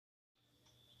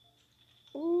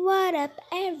What up,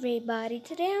 everybody?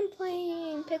 Today I'm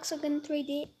playing pixelgun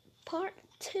 3D part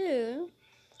 2.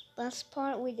 Last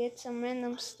part we did some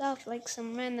random stuff, like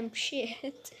some random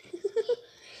shit.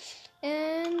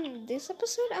 And this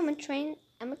episode I'm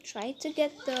gonna try to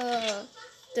get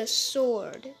the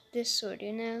sword. This sword,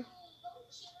 you know.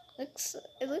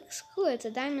 It looks cool. It's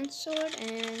a diamond sword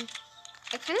and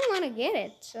I kinda wanna get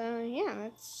it. So yeah,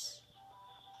 let's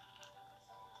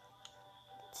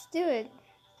do it.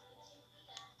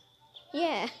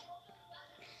 Yeah.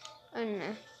 I don't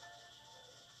know.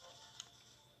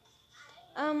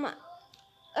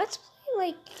 Let's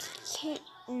play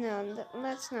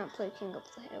let's not play King of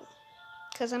the Hill,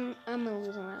 cause I'm gonna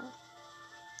lose now.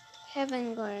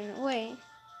 Heaven Garden. Wait,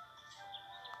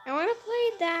 I wanna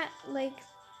play that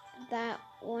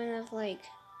one of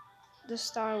the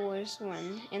Star Wars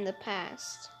one in the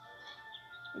past,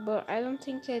 but I don't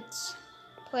think it's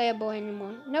playable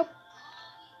anymore. Nope.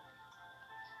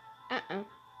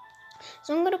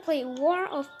 So I'm gonna play War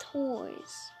of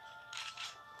Toys.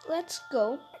 Let's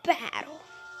go battle.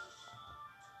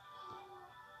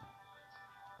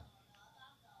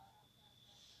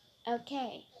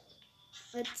 Okay,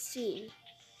 let's see.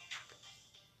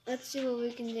 Let's see what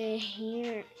we can do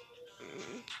here.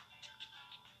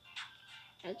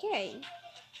 Okay.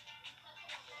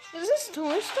 Is this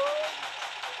Toy Story?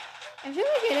 I feel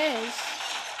like it is.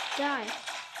 Die.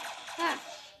 Ha.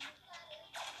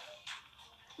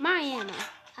 My ammo.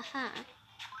 Haha.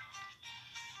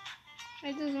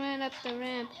 I just ran up the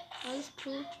ramp. That was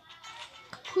cool.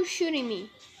 Who's shooting me?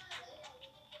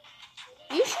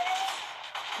 You shooting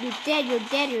me? You're dead, you're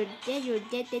dead, you're dead, you're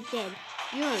dead, dead, dead.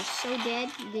 You are so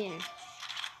dead there.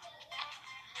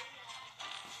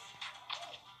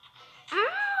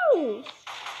 Ow!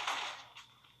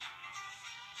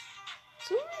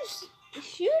 Someone's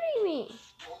shooting me.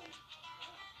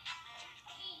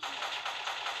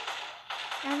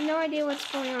 I have no idea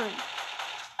what's going on.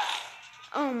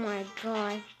 Oh my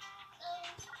god.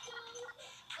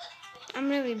 I'm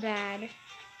really bad.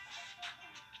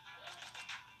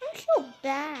 I'm so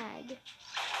bad.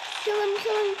 Kill him,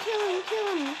 kill him, kill him, kill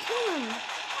him, kill him.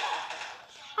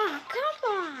 Ah, come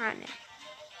on.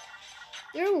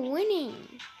 You're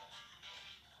winning.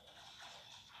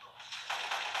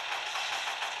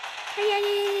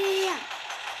 Yeah.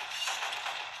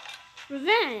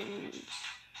 Revenge.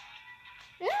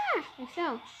 Ah, I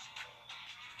fell.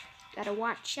 Gotta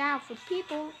watch out for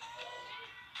people.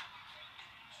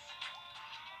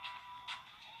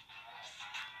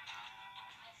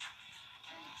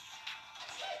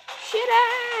 Shoot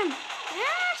him!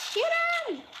 Ah, shoot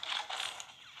him!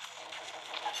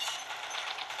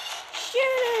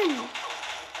 Shoot him!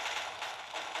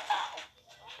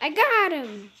 I got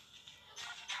him!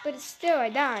 But still, I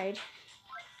died.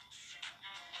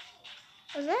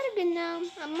 Was that a gnome?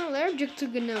 I'm allergic to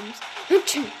gnomes.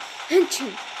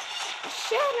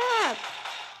 Shut up!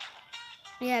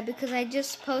 Yeah, because I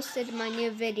just posted my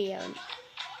new video.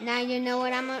 Now you know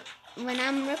what when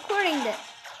I'm recording this.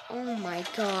 Oh my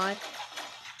god.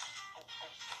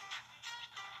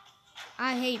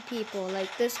 I hate people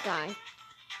like this guy.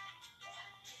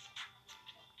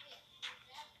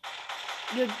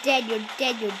 You're dead, you're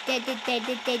dead, you're dead, dead, dead,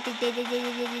 dead, dead, dead, dead, dead,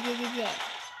 dead, dead.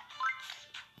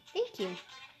 Thank you.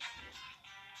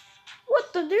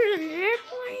 What the? There's an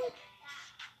airplane?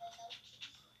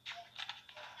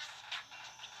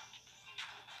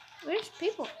 Where's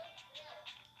people?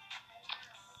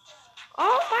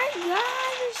 Oh my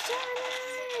god, there's so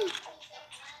many!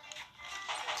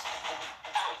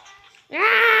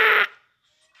 Ah!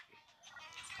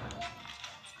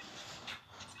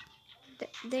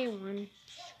 They won.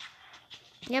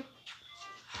 Yep.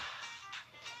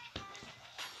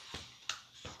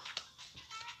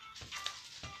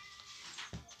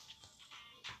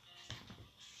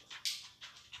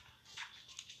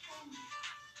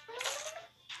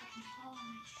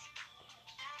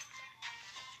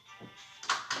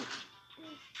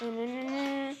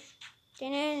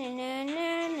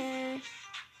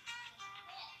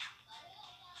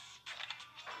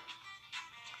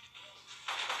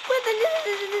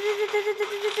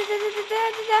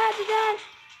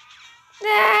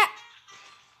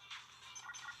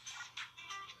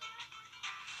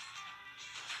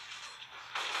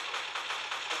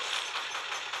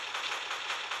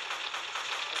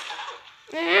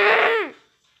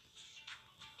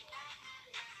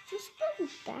 Just so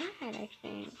bad, I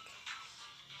think.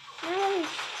 Really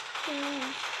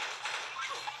scary.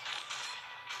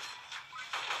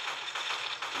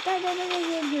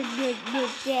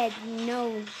 You're dead. No,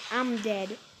 I'm dead.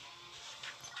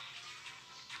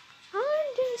 How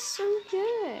are they so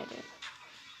good?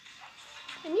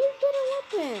 And you get a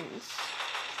happens?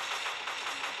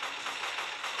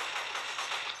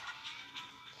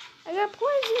 I got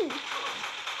poison.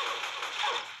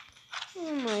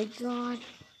 Oh my god.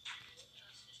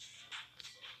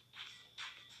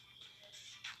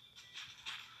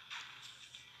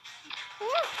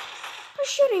 Ah, who's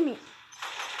shooting me?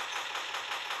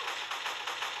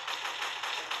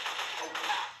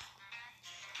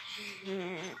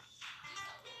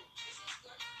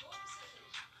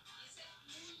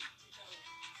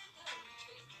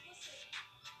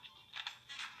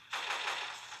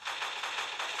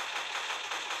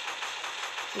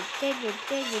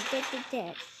 You're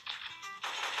dead.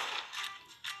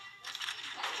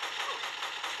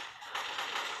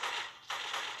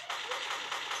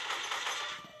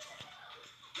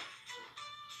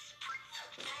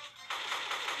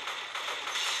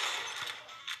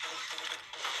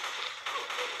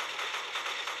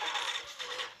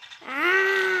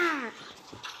 Ah!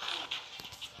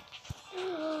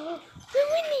 We're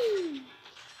winning!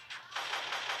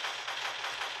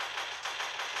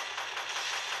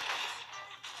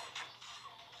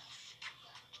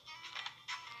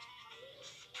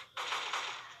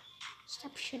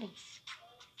 Stop shooting.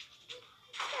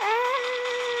 Ah!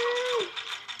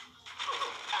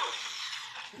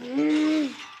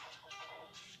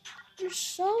 You're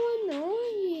so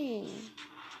annoying.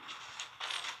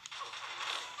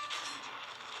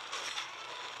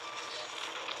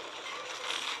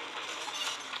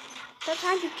 That's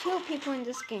how you kill people in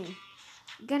this game.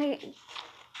 You gotta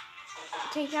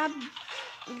take out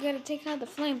the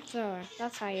flamethrower.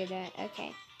 That's how you do it.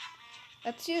 Okay.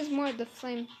 Let's use more of the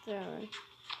flamethrower.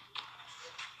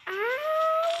 Ow!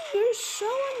 You're so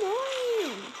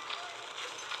annoying.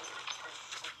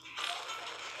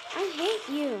 I hate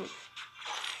you.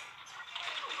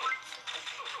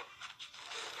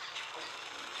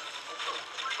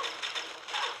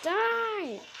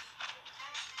 Die!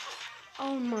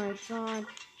 Oh my god.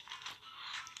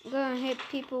 I'm gonna hit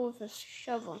people with a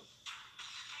shovel.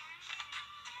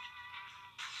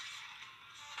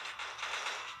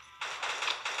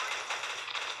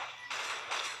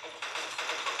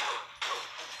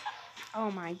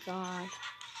 Oh my god.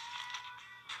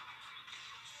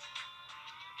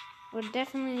 We're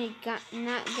definitely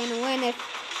not gonna win if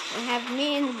we have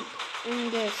me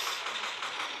in this.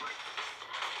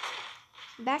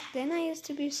 Back then I used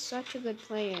to be such a good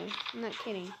player. I'm not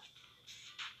kidding.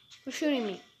 Who's shooting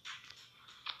me?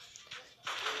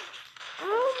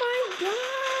 Oh my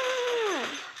god!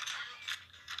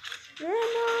 You're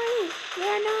annoying!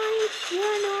 You're annoying!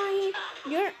 You're annoying!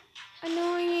 You're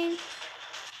annoying!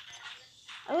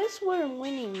 At least we're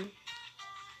winning.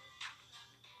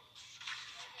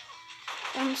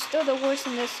 I'm still the worst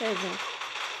in this server.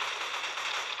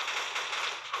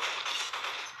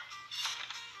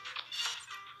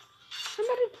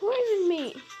 Somebody poisoned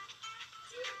me!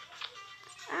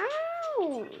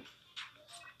 Ow!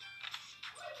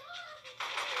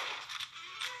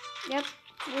 Yep,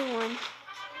 we won.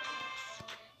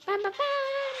 Bam, bam,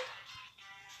 bam.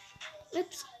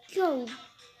 Let's go.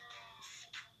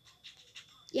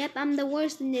 Yep, I'm the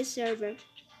worst in this server.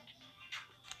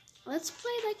 Let's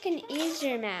play like an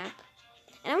easier map.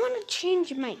 And I want to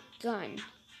change my gun.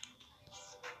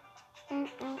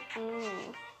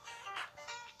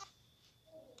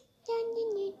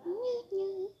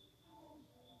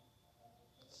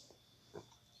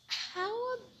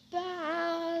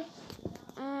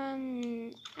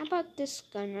 How about this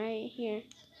gun right here?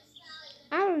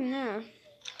 I don't know.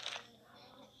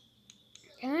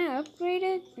 Can I upgrade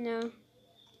it? No.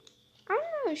 I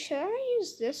don't know. Should I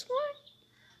use this one?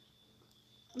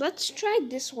 Let's try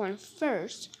this one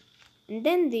first, and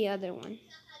then the other one.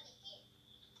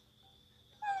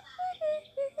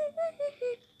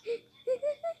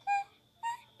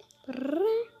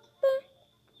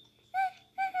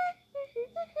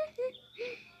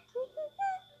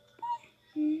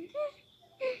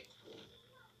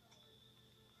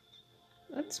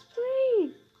 Let's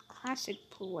play classic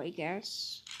pool, I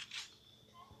guess.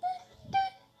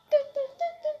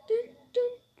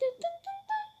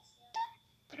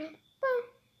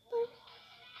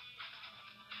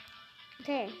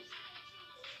 Okay.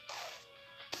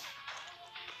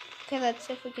 Okay, let's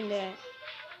see if we can do it.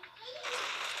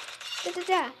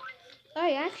 Oh,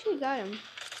 I actually got him.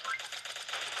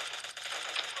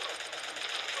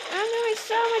 I'm doing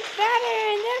so much better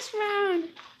in this round.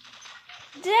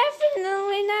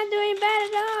 Definitely not doing bad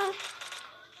at all.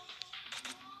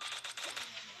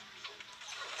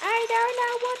 I don't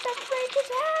know what the freak is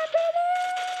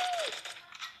happening.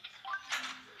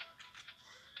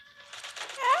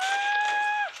 Ah!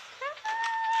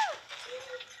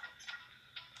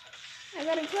 I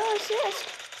gotta kill assist.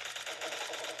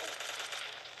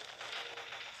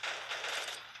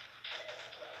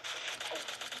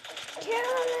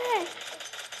 Kill it.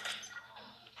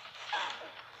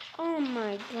 Oh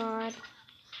my god.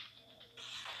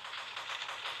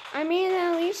 I mean,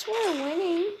 at least we're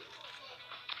winning.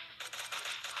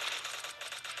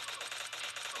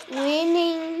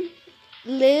 Winning,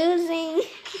 losing.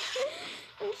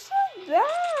 I'm so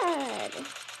bad.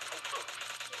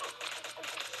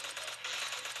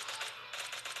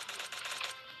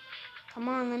 Come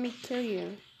on, let me kill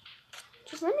you.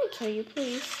 Just let me kill you,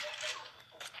 please.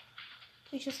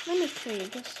 Please, just let me kill you.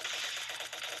 Just.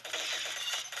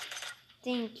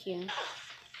 Thank you.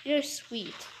 You're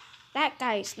sweet. That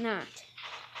guy's not.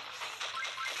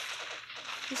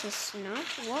 He's a snot?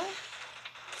 What?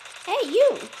 Hey,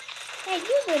 you! Hey,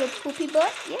 you little poopy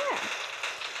butt. Yeah.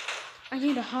 I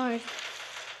need a heart.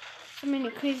 So many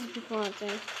crazy people out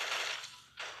there.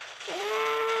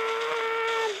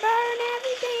 Burn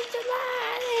everything to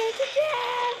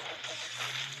death.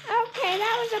 Okay,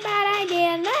 that was a bad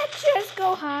idea. Let's just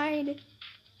go hide.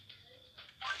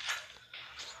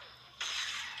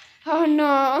 Oh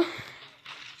no.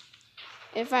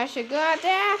 If I should go out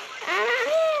there, I'm out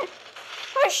here.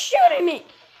 Who's shooting me?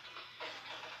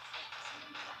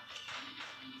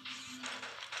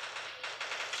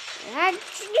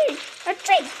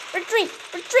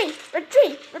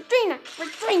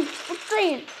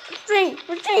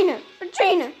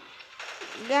 Regina.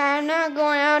 God, I'm not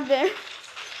going out there.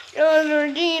 It was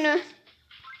Regina.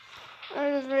 It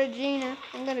was Regina.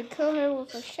 I'm gonna kill her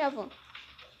with a shovel.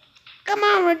 Come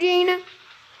on, Regina.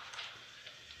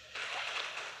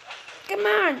 Come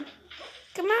on.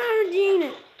 Come on,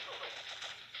 Regina.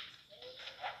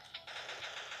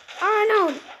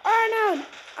 Arnold.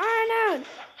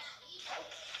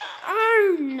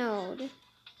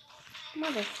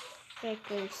 Mother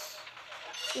frickers.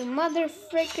 You mother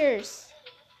frickers.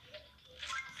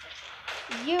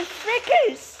 You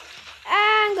frickers.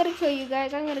 I'm gonna kill you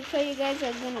guys. I'm gonna kill you guys.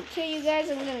 I'm gonna kill you guys.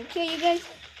 I'm gonna kill you guys.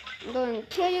 I'm gonna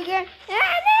kill you guys.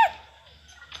 Ah, no!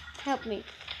 Help me.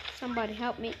 Somebody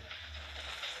help me.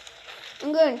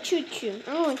 I'm gonna shoot you.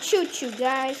 I'm gonna shoot you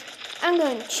guys. I'm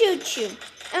gonna shoot you.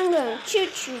 I'm gonna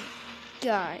shoot you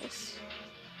guys.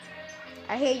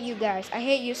 I hate you guys. I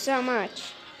hate you so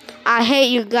much. I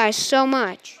hate you guys so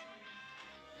much.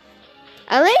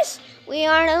 At least we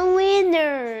are a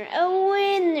winner. A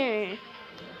winner.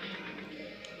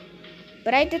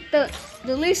 But I did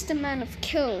the least amount of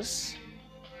kills.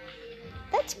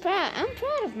 That's proud. I'm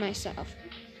proud of myself.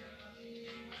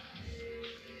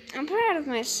 I'm proud of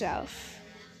myself.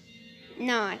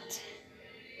 Not.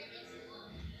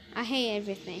 I hate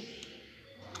everything.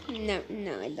 No,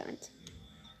 I don't.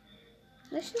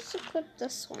 Let's just equip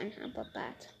this one. How about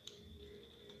that?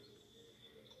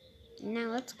 Now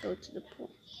let's go to the pool.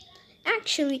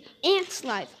 Actually, Ant's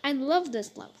life. I love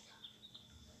this life.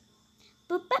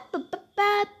 How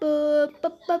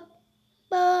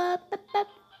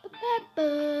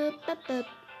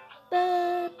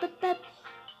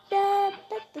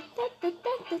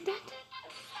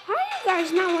are you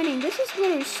guys not winning? This is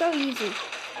literally so easy.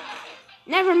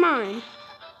 Never mind.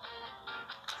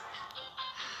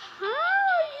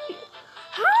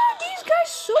 How are these guys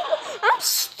so... I'm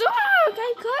stuck.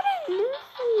 I couldn't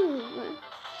move.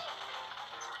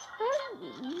 How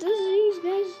does these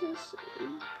guys just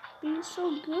be so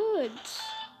good?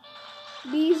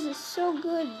 Bees is so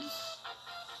good.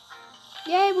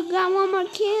 Yay, we got one more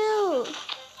kill.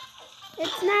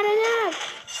 It's not enough.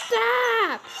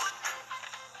 Stop.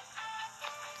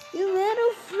 You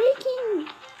little freaking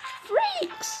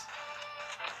freaks.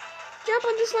 Jump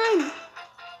on the slime.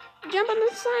 Jump on the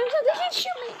slime so they can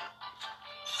shoot me.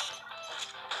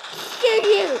 Kill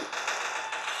you.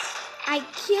 I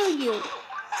kill you.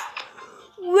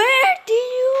 Where do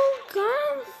you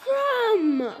come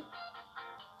from?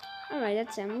 Alright,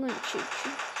 that's it. I'm gonna shoot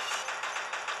you.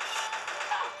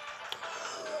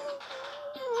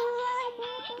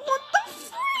 What the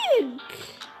frick?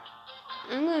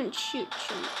 I'm gonna shoot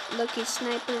you, lucky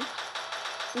sniper.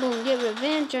 I'm gonna get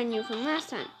revenge on you from last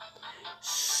time.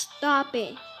 Stop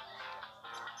it.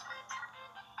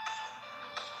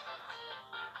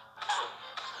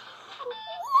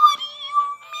 What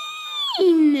do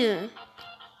you mean?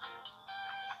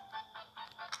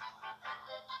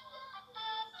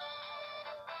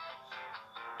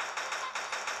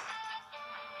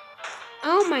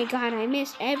 Oh my god, I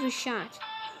missed every shot.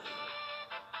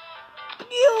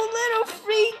 You little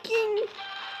freaking...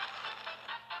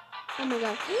 Oh my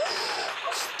god.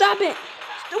 Stop it!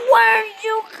 Where did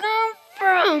you come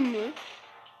from?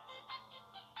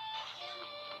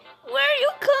 Where you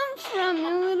come from,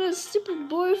 you little stupid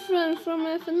boyfriend from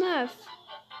FNF.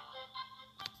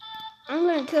 I'm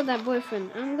gonna kill that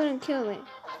boyfriend. I'm gonna kill it.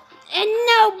 And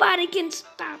nobody can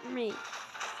stop me.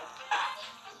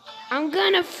 I'm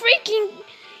gonna freaking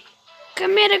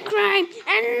commit a crime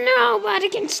and nobody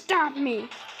can stop me.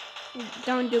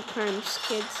 Don't do crimes,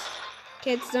 kids.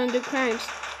 Kids, don't do crimes.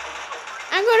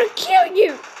 I'm gonna kill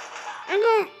you.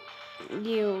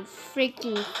 You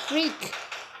freaking freak.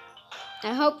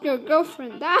 I hope your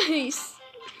girlfriend dies.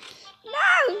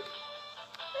 No!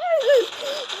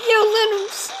 You little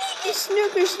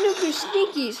sneaky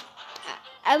sneakies.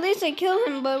 At least I killed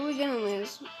him, but we're gonna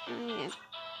lose. Yeah.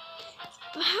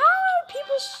 But how are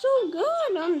people so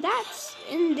good on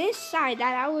in this side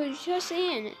that I was just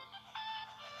in?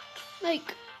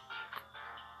 Like,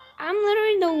 I'm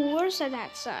literally the worst at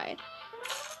that side.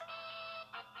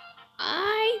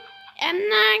 I am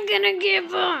not gonna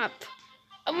give up.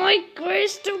 I'm like, we're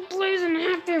still players and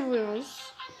have to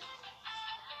lose.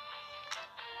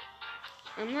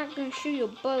 I'm not gonna shoot your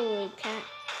butt, little cat.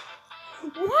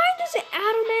 Why does it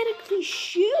automatically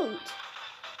shoot?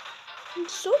 I'm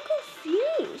so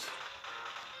confused.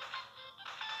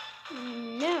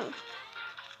 No.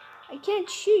 I can't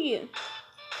shoot you.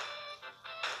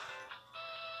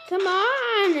 Come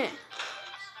on.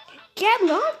 Get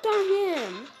locked on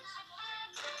him.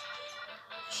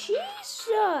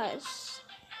 Jesus.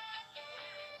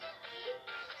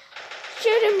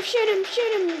 Shoot him.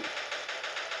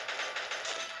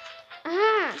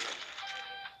 Aha.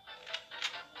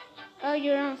 Oh,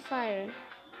 you're on fire.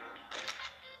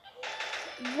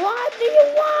 What do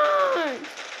you want?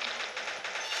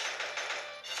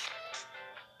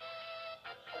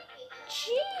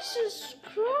 Jesus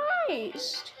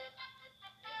Christ.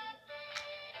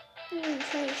 What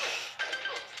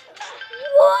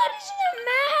is the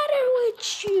matter with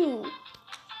you?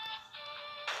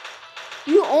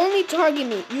 You only target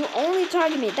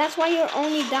me. That's why you're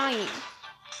only dying.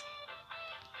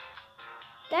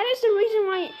 That is the reason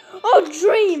why. Oh,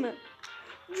 Dream.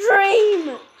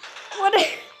 What?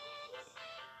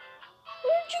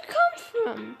 Where'd you come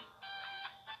from?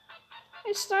 I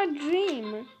saw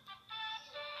Dream.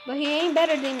 But he ain't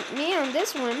better than me on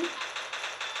this one.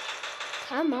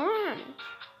 Come on.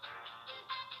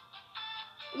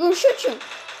 I'm gonna shoot you.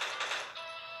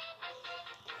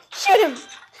 Shoot him.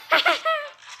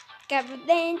 Got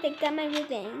revenge. I got my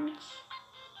revenge.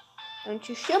 Don't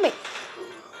you shoot me.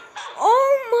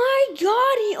 Oh my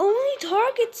God, he only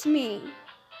targets me.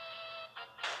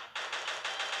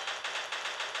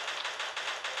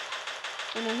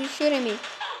 Oh no, he's shooting me.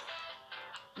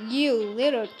 You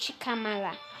little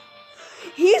chicamala.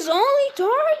 He's only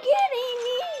targeting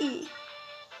me.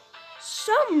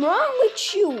 Something wrong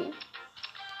with you.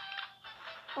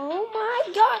 Oh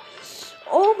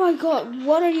my God,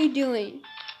 what are you doing?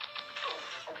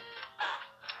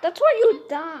 That's why you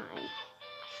die.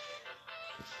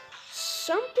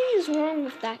 Something is wrong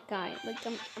with that guy. Like,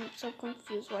 I'm so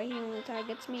confused why he only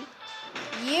targets me.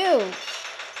 You.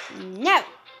 No.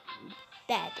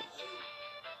 Dead.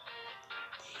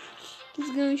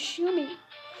 He's gonna shoot me.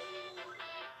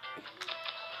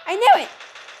 I knew it.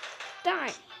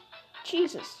 Die.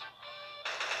 Jesus.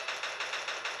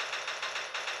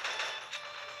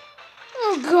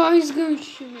 Oh God, he's gonna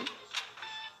shoot me.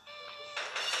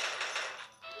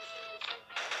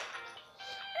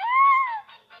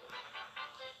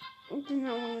 I did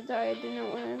not want to die. I did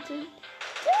not want to.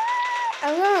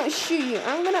 I'm gonna shoot you.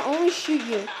 I'm gonna only shoot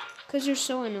you because you're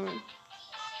so annoying.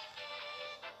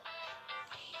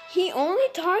 He only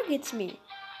targets me.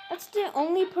 That's the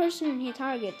only person he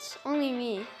targets. Only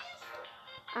me.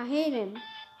 I hate him.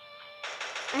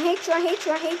 I hate you.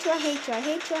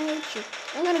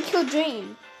 I'm gonna kill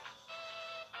Dream.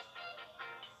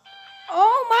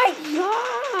 Oh my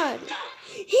God!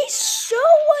 He's so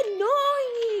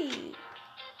annoying!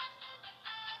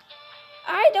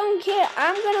 I don't care.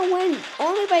 I'm gonna win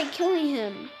only by killing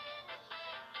him.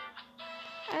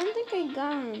 I don't think I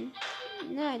got him.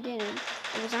 No, I didn't.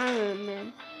 It was Iron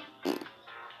Man.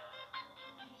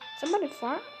 Somebody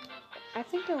fought? I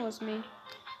think it was me.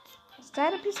 Is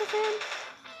that a piece of ham?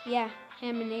 Yeah,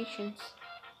 Haminations.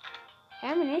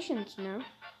 Haminations, no.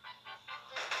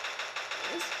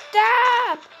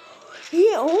 Stop!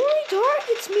 He only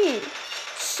targets me.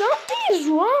 Something is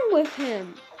wrong with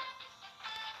him.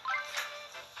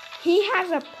 He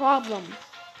has a problem.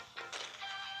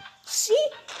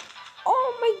 See?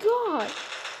 Oh my God.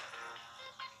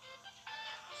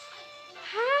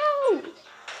 How?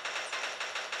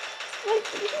 Like,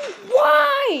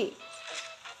 why?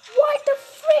 Why the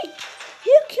freak?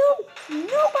 He killed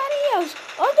nobody else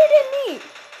other than me.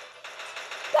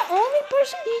 The only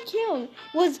person he killed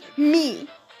was me.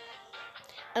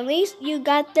 At least you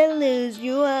got to lose.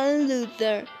 You are a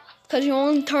loser. Because you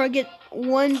only target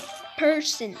one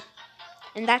person.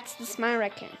 And that's the smart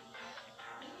reckon.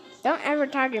 Don't ever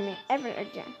target me. Ever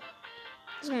again.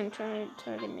 He's going to try to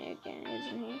target me again,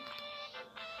 isn't he?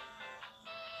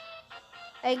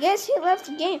 I guess he left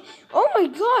the game. Oh my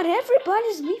god,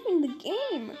 everybody's leaving the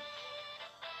game.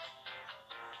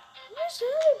 Where's the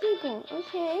other people?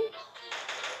 Okay.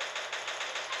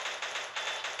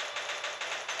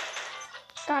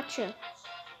 Gotcha.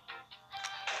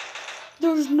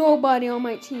 There's nobody on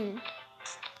my team.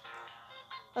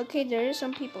 Okay, there is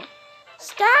some people.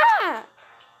 Stop!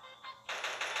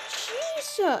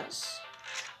 Jesus!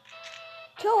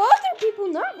 Kill other people,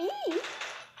 not me.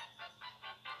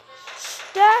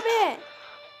 Stop it!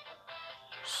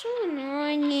 So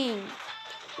annoying.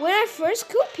 When I first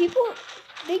kill people,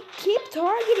 they keep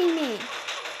targeting me.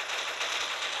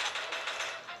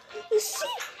 You see?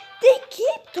 They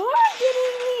keep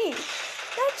targeting me.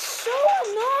 That's so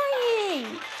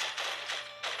annoying.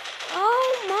 Oh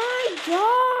my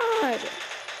god.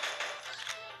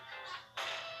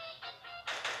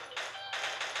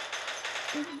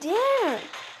 Damn.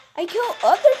 I kill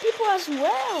other people as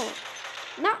well.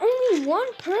 Not only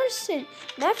one person.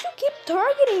 Now if you keep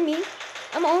targeting me,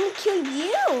 I'm only kill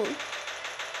you.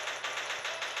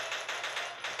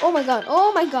 Oh my god.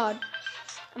 Oh my god.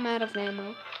 I'm out of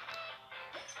ammo.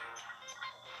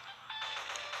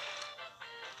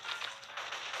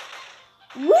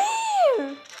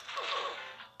 Where?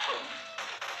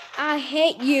 I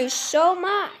hate you so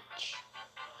much.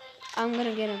 I'm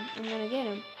gonna get him. I'm gonna get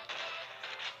him.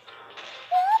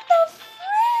 What the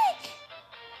frick?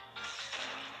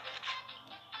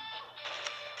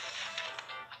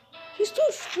 He's too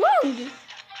strong.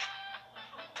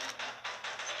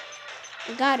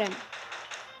 I got him.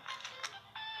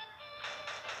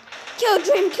 Kill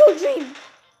Dream, kill Dream.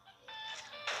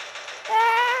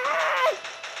 Ah!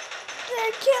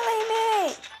 They're killing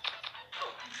me.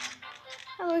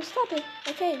 How do I stop it?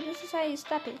 Okay, this is how you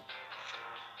stop it.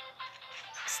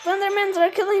 Slendermans are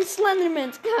killing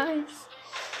Slendermans, guys.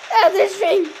 Ah, there's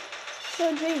Dream.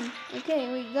 Kill Dream.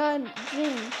 Okay, we got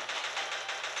Dream.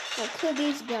 Now kill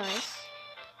these guys.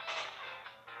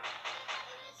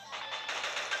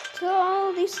 Kill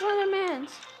all these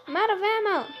Slendermans. I'm out of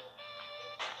ammo.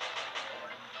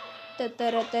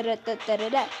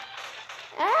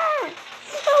 Ah!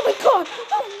 Oh my god!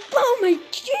 Oh my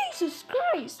Jesus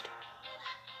Christ!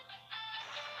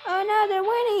 Oh no, they're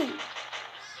winning!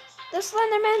 The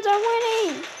Slendermans are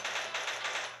winning!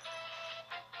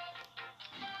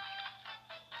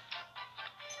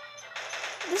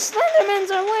 The Slendermans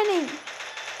are winning!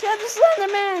 Kill the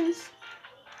Slendermans!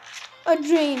 A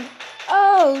Dream!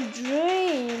 Oh,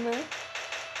 Dream!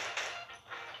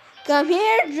 Come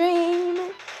here,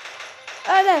 Dream!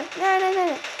 Oh no,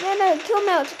 kill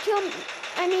Melt,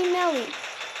 Melly.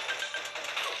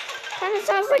 Kinda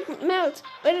sounds like Melt,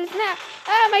 but it's not.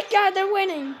 Oh my god, they're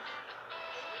winning!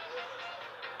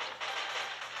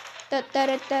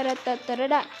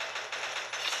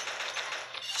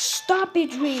 Stop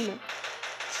it, Dream!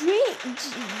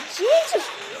 Jesus!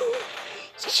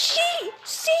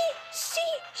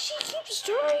 She keeps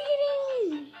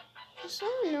targeting! She's so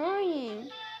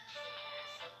annoying.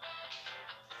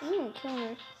 I'm gonna kill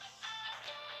her.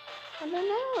 I don't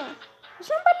know. There's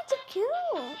somebody to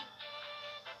kill.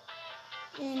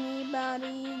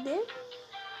 Anybody there?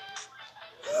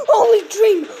 Holy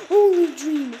Dream! Holy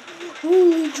Dream!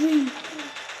 Holy Dream!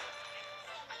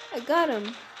 I got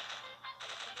him.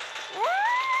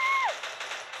 Ah!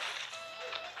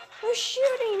 They're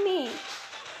shooting me.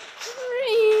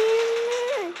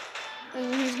 Dream!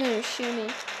 Oh, he's gonna shoot me.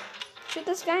 Shoot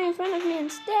this guy in front of me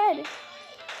instead.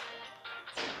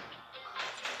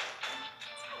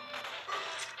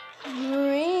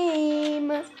 Dream,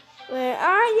 where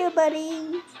are you,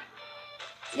 buddy?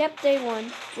 Yep, they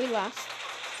won. We lost.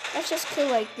 Let's just kill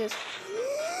like this.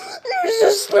 There's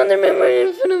a Slenderman right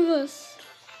in front of us.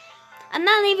 I'm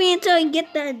not leaving until I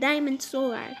get the diamond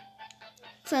sword.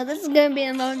 So this is gonna be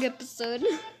a long episode.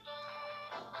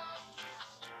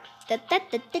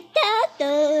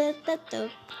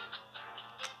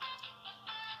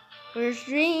 Where's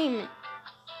Dream?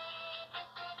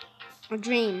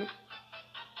 Dream.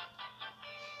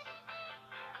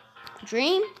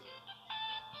 Dream?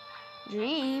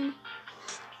 Dream?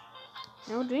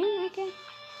 No Dream? Okay.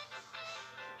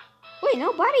 Wait,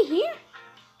 nobody here?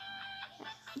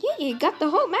 Yeah, you got the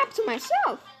whole map to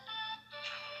myself.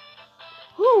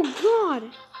 Oh,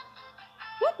 God.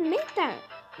 What made that?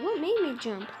 What made me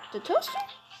jump? The toaster?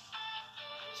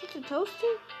 Is it the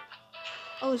toaster?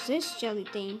 Oh, it's this jelly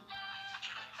thing.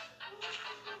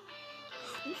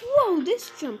 Whoa,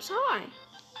 this jumps high.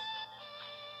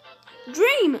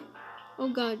 Dream. Oh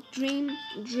God, dream.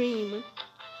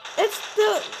 That's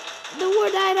the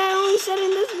word that I only said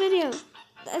in this video.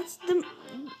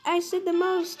 I said the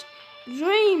most.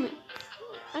 Dream.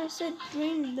 I said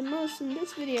dream the most in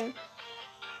this video.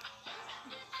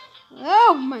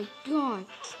 Oh my God.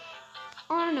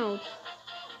 Arnold.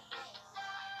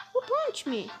 Who punched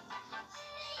me?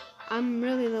 I'm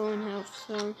really low on health,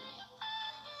 so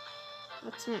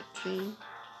that's not dream.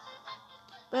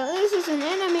 But at least it's an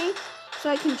enemy, so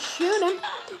I can shoot him.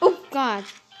 Oh God.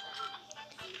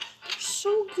 You're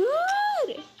so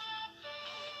good.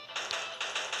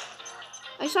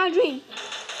 I saw a dream.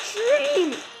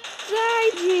 Dream. Die,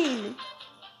 dream.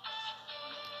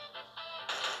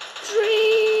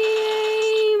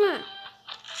 Dream.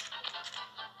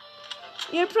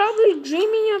 You're probably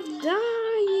dreaming of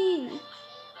dying.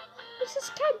 What's this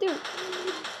cat doing?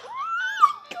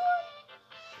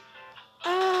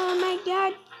 Oh my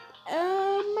God.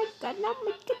 Oh my God. Oh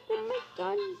my God. Oh my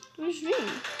God. Where's Dream?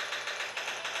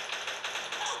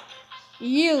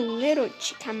 You little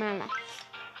chicamala.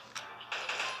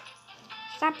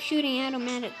 Stop shooting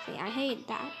automatically. I hate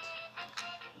that.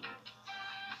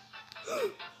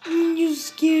 You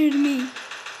scared me.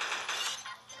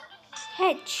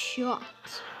 Headshot.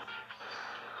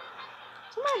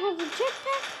 Somebody has a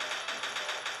jetpack?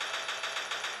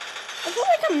 I feel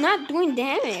like I'm not doing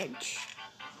damage.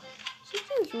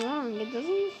 Something's wrong. It doesn't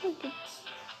look like it's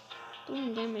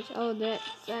doing damage. Oh,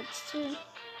 that's too.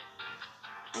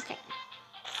 Okay.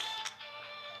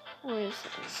 Where is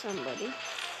somebody?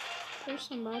 There's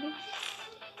somebody.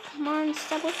 Come on,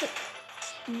 stop with it.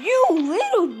 You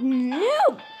little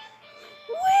noob!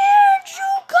 Where'd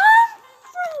you come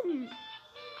from?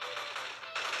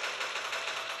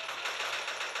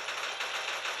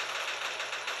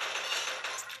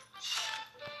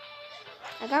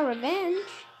 I got revenge.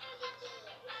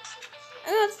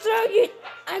 I'm gonna throw you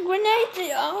a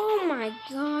grenade. Oh my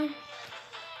God.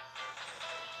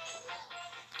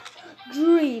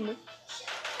 Dream.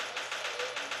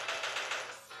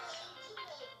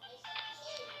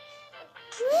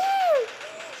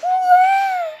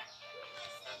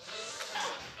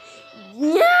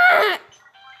 Yeah.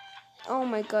 Oh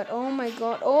my God. Oh my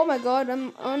God. Oh my God.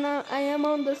 I am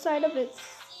on the side of it.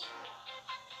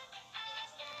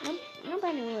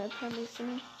 Nobody will probably see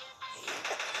me.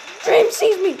 Dream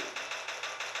sees me.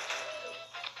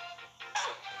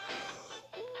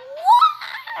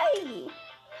 Why?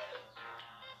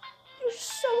 You're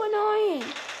so annoying.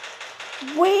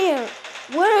 Where?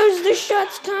 Where's the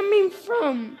shots coming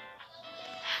from?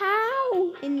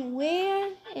 How and where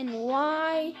and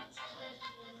why?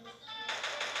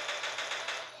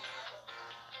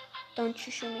 Don't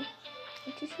you shoot me.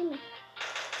 Don't you shoot me.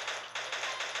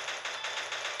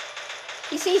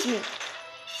 He sees me.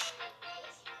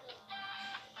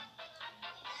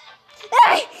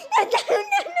 Hey! No.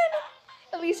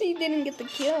 At least he didn't get the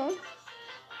kill.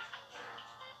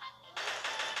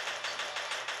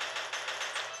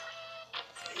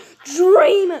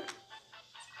 Dream!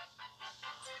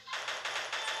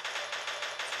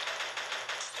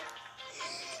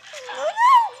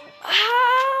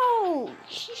 How?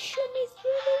 He shot me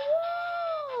through the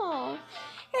wall.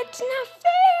 It's not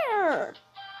fair.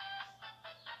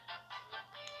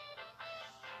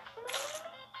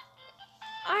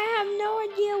 I have no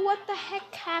idea what the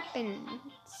heck happened.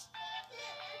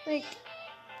 Like,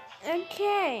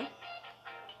 okay.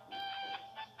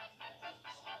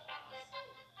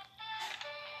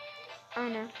 Oh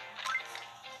no.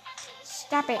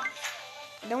 Stop it.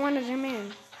 I don't want to zoom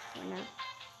in. Oh no.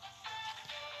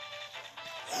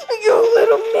 You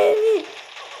little mini!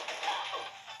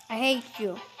 I hate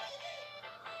you.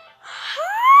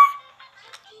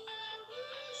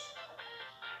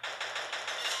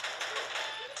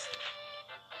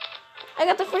 I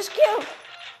got the first kill.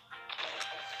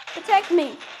 Protect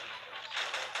me.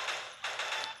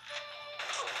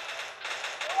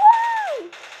 Woo!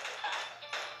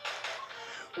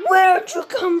 Where'd you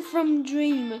come from,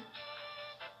 Dream?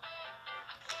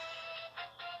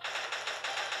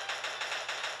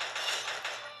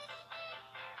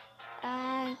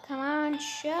 Come on,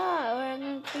 shut, or I'm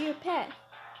gonna kill your pet.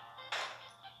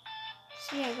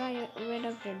 See, I got rid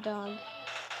of your dog.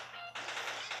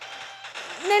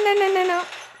 No.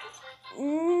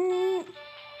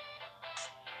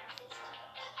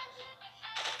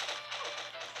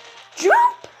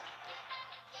 Jump!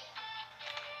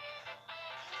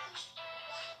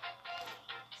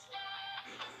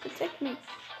 Protect me.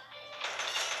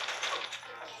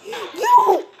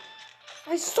 You!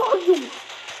 I saw you!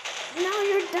 Now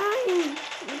you're dying.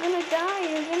 You're gonna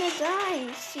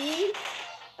die. See?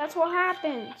 that's what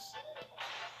happens.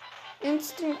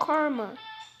 Instant karma.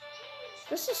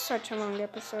 This is such a long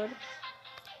episode.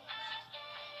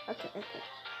 Okay.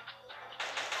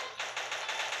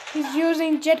 He's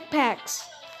using jetpacks.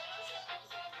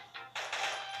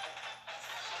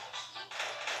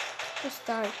 Just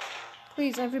die.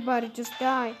 Please, everybody, just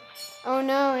die. Oh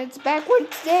no, it's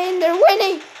backwards day and they're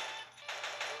winning.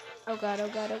 Oh god.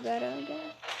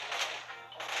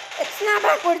 It's not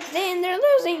backwards day and they're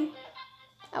losing.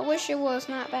 I wish it was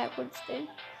not backwards day.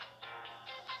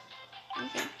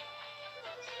 Okay.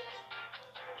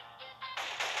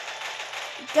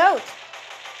 Goat.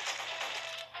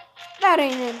 That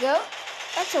ain't a goat.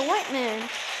 That's a white man.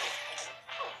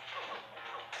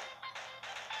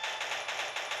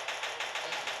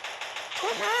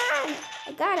 Come on!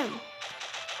 I got him.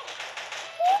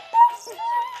 What the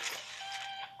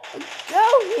fuck? Go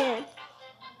here.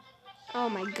 Oh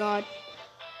my god.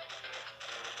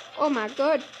 Oh my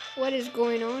god. What is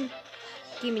going on?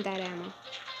 Give me that ammo.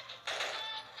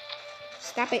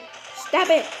 Stop it. Stop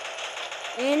it.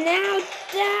 And now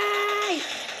die.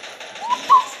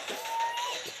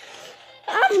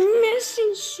 I'm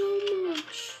missing so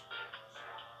much.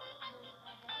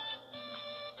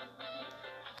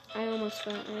 I almost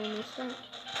fell.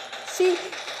 See?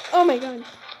 Oh my god.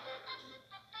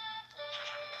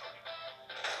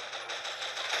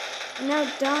 Now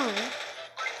die.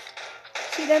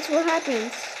 See, that's what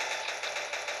happens.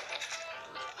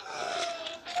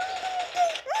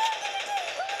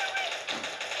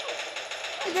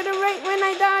 I got it right when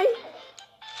I die.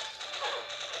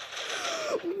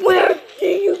 Where do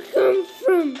you come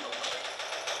from?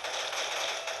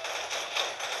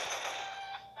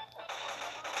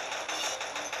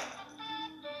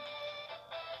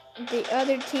 The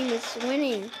other team is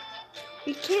winning.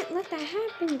 We can't let that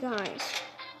happen, guys.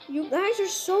 You guys are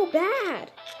so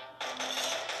bad.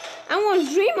 I want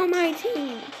Dream on my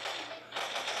team.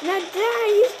 Now die,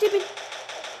 you stupid.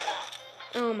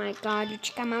 Oh my god, you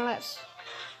chica malas.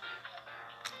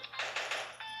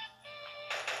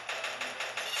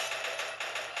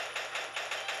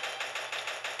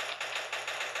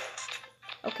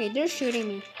 Okay, they're shooting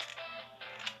me.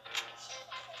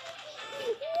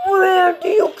 Where do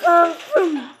you come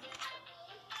from?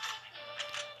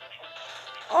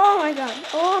 Oh my god.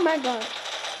 Oh my god.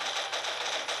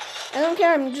 I don't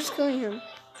care, I'm just killing him.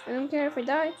 I don't care if I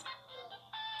die.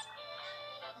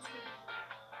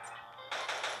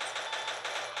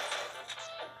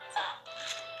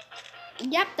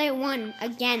 Yep, they won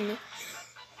again.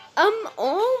 I'm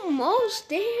almost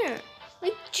there.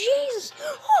 Like, Jesus.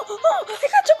 Oh, I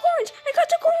got the coins.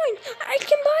 I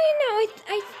can buy it now.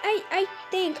 I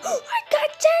think. Oh, I got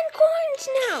 10 coins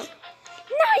now.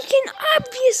 Now I can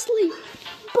obviously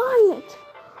buy it.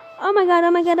 Oh my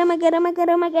god.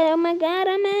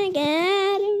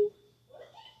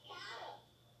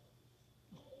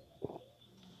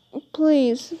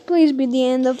 Please be the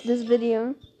end of this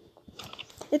video.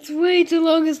 It's way too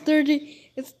long. It's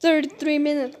 33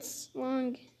 minutes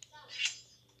long.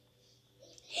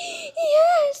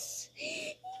 Yes!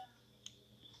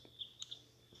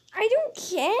 I don't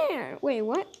care. Wait,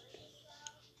 what?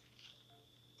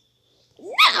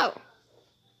 No!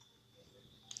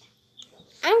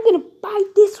 I'm gonna buy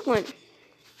this one.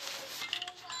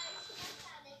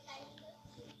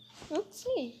 Let's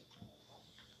see.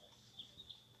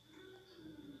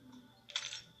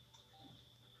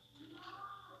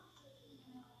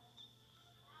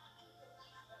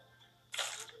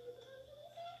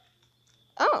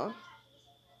 Oh.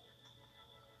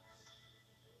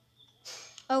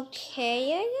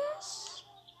 Okay, I guess.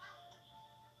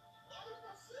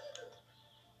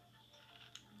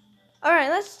 Alright,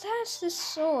 let's test this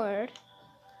sword.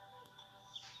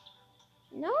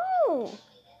 No!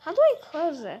 How do I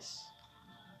close this?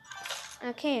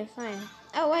 Okay, fine.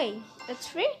 Oh, wait. It's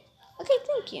free? Okay,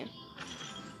 thank you.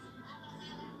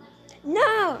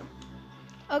 No!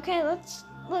 Okay, let's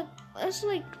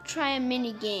try a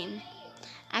mini game.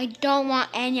 I don't want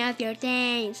any of your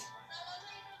things.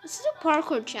 This is a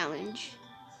parkour challenge.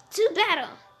 To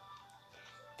battle.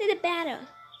 To the battle.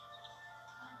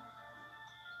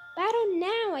 Battle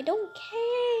now. I don't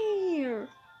care.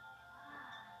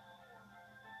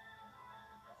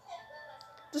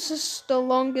 This is the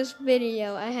longest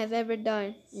video I have ever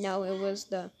done. No, it was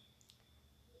the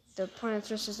Plants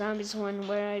vs. Zombies one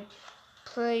where I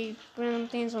play random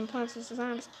things on Plants vs.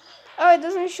 Zombies. Oh, it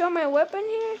doesn't show my weapon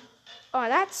here? Oh,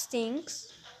 that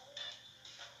stinks.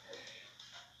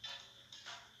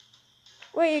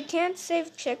 Wait, you can't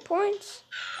save checkpoints?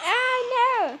 Ah,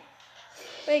 no!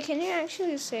 Wait, can you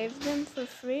actually save them for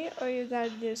free, or you gotta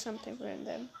do something for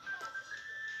them?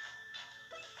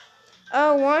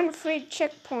 Oh, one free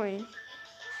checkpoint.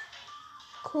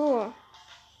 Cool.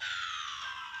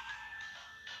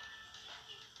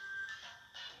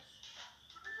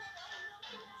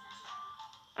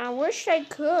 I wish I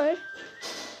could.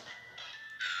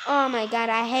 Oh my god,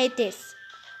 I hate this.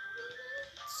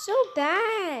 So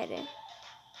bad.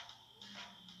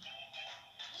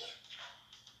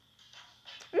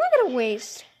 I'm not gonna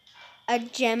waste a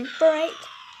gem for it.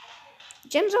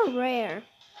 Gems are rare.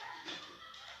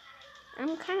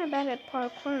 I'm kind of bad at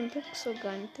parkour and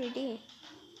pixelgun 3D.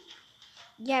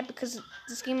 Yeah, because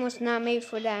this game was not made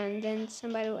for that, and then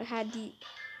somebody had the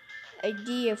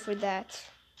idea for that.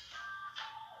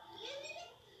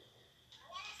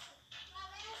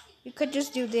 You could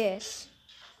just do this,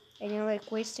 and you're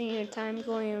like wasting your time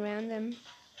going around them.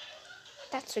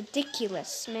 That's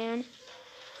ridiculous, man.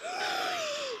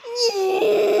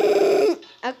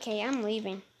 Okay, I'm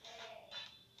leaving.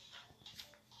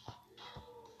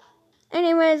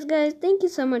 Anyways, guys, thank you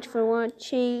so much for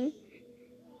watching.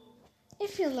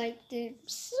 If you liked it,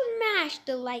 smash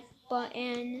the like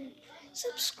button.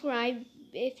 Subscribe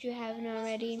if you haven't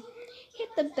already. Hit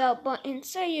the bell button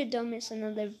so you don't miss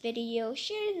another video.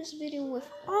 Share this video with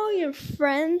all your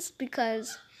friends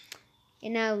because, you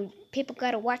know, people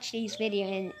gotta watch these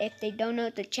videos. And if they don't know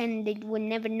the channel, they would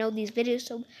never know these videos.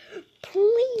 So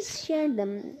please share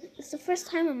them. It's the first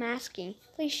time I'm asking.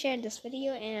 Please share this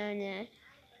video. And it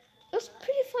was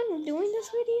pretty fun doing this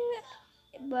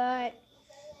video. But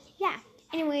yeah.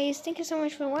 Anyways, thank you so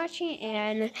much for watching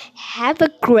and have a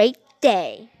great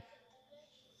day.